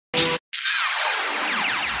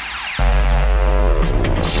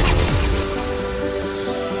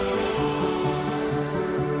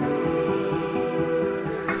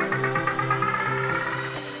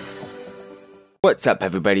What's up,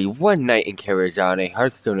 everybody? One night in Karazhan, a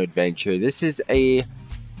Hearthstone adventure. This is a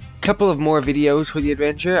couple of more videos for the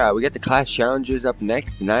adventure. We got the class challenges up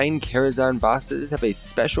next. 9 Karazhan bosses have a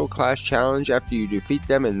special class challenge after you defeat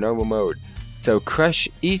them in normal mode. So crush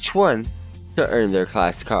each one to earn their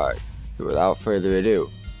class card. So without further ado,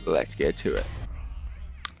 let's get to it.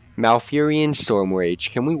 Malfurion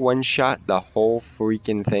Stormrage. Can we one-shot the whole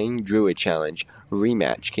freaking thing? Druid challenge.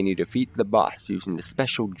 Rematch. Can you defeat the boss using the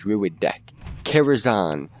special Druid deck?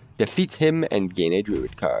 Karazhan. Defeat him and gain a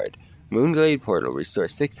Druid card. Moonglade Portal. Restore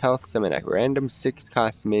 6 health. Summon a random 6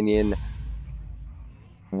 cost minion.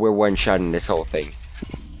 We're one-shotting this whole thing.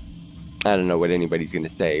 I don't know what anybody's gonna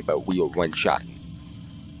say, but we are one-shotting.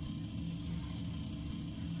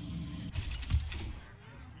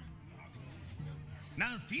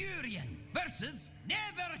 Malfurion versus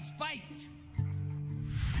Never Spite.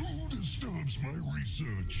 Who disturbs my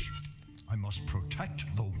research? I must protect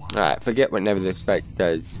the wild. Alright, forget what Never Spite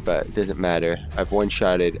does, but it doesn't matter. I've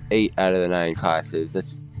one-shotted 8 out of the 9 classes.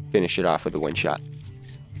 Let's finish it off with a one-shot.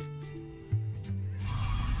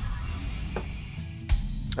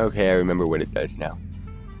 Okay, I remember what it does now.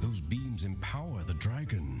 Those beams empower the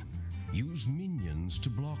dragon. Use minions to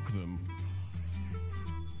block them.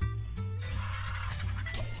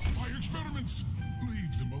 My experiments!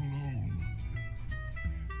 Leave them alone.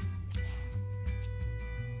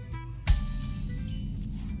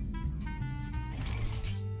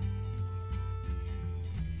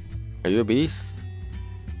 Are you a beast?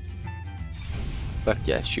 Fuck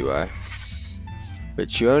yes, you are.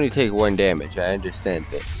 But you only take 1 damage, I understand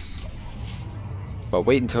this. But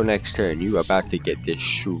wait until next turn, you are about to get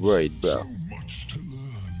destroyed, bro. So much to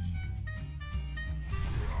learn.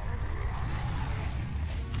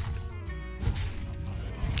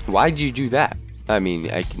 Why'd you do that? I mean,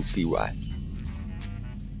 I can see why.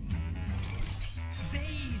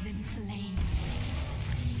 Bathe in flame.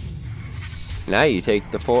 Now you take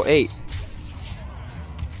the full 8.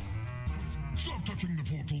 Stop touching the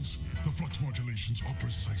portals. The flux modulations are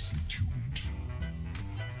precisely tuned.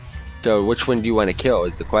 So which one do you want to kill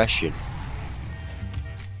is the question.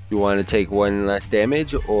 You want to take 1 less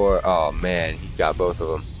damage, or oh man, he got both of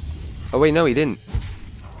them. Oh wait, no he didn't.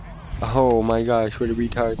 Oh my gosh, what a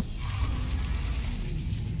retard.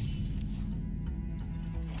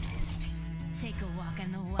 Take a walk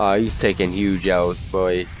in the wild. Oh, he's taking huge L's,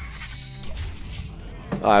 boys.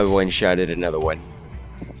 I one-shotted another one.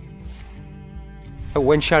 I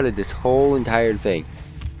one-shotted this whole entire thing.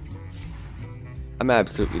 I'm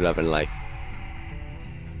absolutely loving life.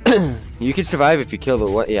 You can survive if you kill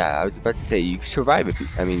the one. Yeah, I was about to say you can survive if you.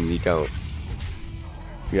 I mean, you don't.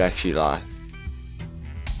 You actually lost.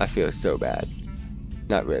 I feel so bad.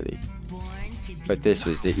 Not really. Born to be But this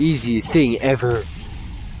was the easiest thing ever.